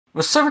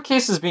With server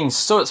cases being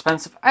so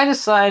expensive, I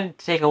decided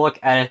to take a look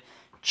at a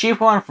cheap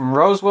one from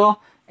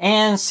Rosewill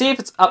and see if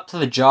it's up to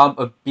the job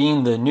of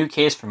being the new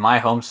case for my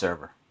home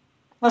server.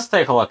 Let's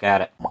take a look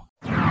at it.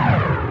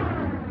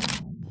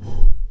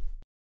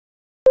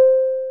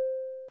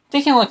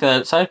 Taking a look at the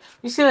outside,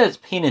 we see that it's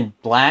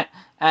painted black,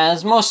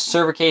 as most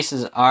server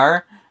cases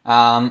are,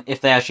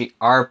 if they actually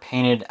are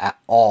painted at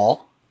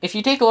all. If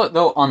you take a look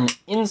though on the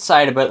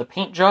inside about the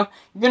paint job,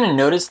 you're going to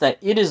notice that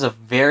it is a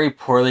very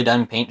poorly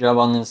done paint job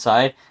on the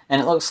inside,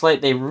 and it looks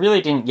like they really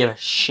didn't give a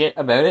shit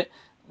about it.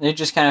 They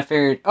just kind of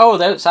figured, oh,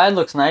 the outside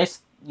looks nice,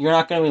 you're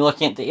not going to be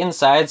looking at the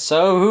inside,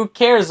 so who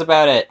cares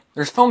about it?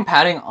 There's foam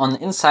padding on the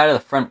inside of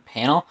the front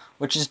panel,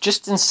 which is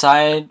just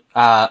inside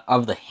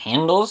of the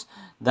handles,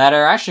 that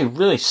are actually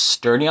really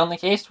sturdy on the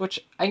case,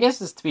 which I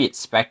guess is to be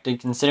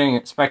expected, considering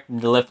you're expected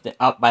to lift it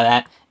up by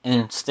that and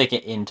then stick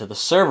it into the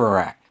server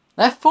rack.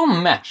 That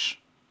foam mesh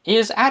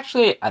is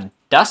actually a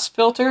dust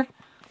filter,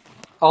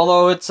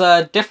 although it's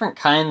a different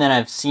kind than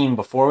I've seen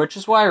before, which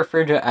is why I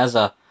refer to it as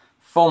a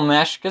foam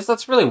mesh, because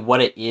that's really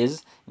what it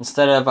is,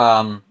 instead of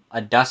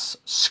a dust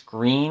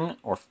screen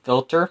or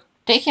filter.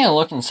 Taking a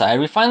look inside,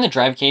 we find the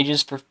drive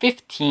cages for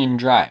 15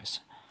 drives.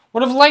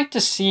 Would have liked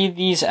to see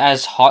these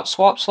as hot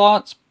swap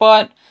slots,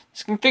 but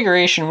this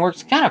configuration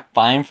works kind of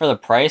fine for the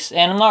price,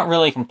 and I'm not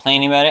really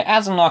complaining about it,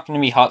 as I'm not going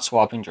to be hot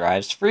swapping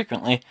drives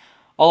frequently.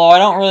 Although I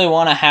don't really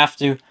want to have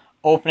to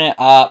open it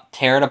up,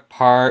 tear it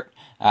apart,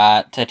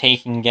 to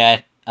take and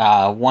get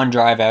one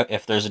drive out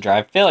if there's a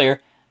drive failure,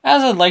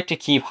 as I'd like to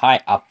keep high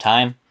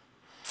uptime.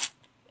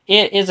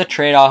 It is a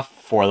trade-off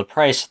for the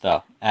price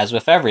though, as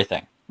with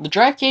everything. The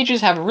drive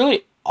cages have a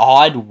really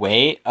odd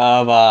way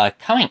of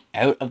coming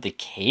out of the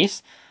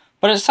case,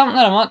 but it's something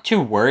that I'm not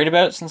too worried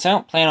about, since I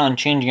don't plan on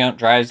changing out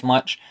drives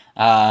much,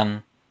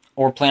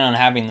 or plan on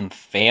having them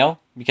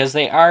fail, because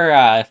they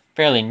are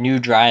fairly new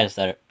drives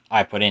that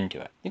I put into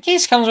it. The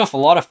case comes with a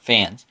lot of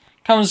fans.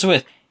 It comes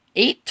with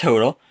 8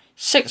 total,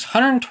 6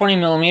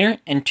 120mm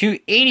and 2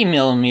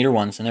 80mm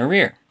ones in the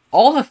rear.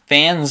 All the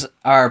fans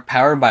are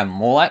powered by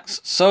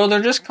Molex, so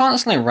they're just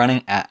constantly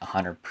running at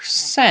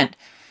 100%,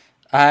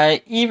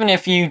 even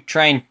if you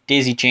try and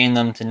daisy chain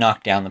them to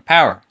knock down the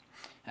power.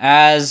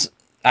 As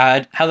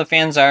how the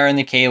fans are in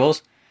the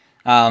cables,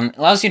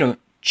 allows you to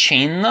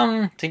chain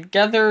them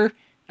together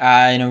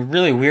in a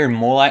really weird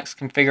Molex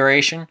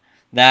configuration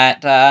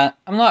that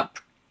I'm not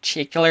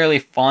particularly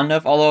fond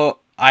of, although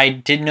I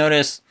did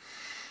notice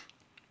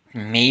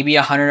maybe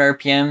 100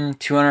 RPM,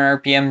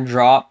 200 RPM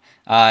drop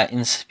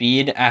in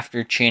speed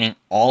after chaining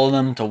all of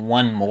them to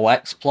one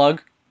Molex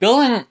plug.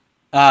 Building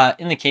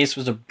in the case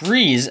was a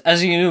breeze,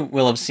 as you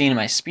will have seen in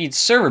my speed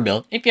server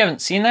build. If you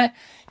haven't seen that,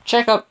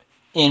 check up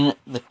in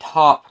the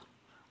top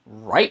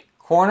right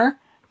corner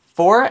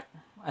for it.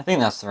 I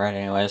think that's the right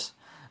anyways.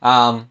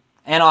 And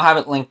I'll have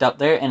it linked up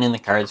there and in the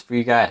cards for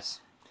you guys.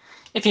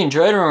 If you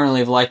enjoyed, remember to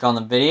leave a like on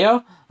the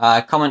video.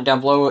 Comment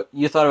down below what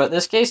you thought about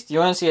this case. Do you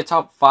want to see a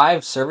top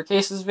 5 server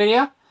cases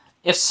video?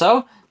 If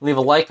so, leave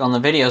a like on the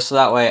video so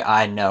that way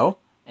I know.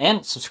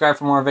 And subscribe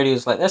for more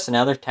videos like this and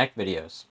other tech videos.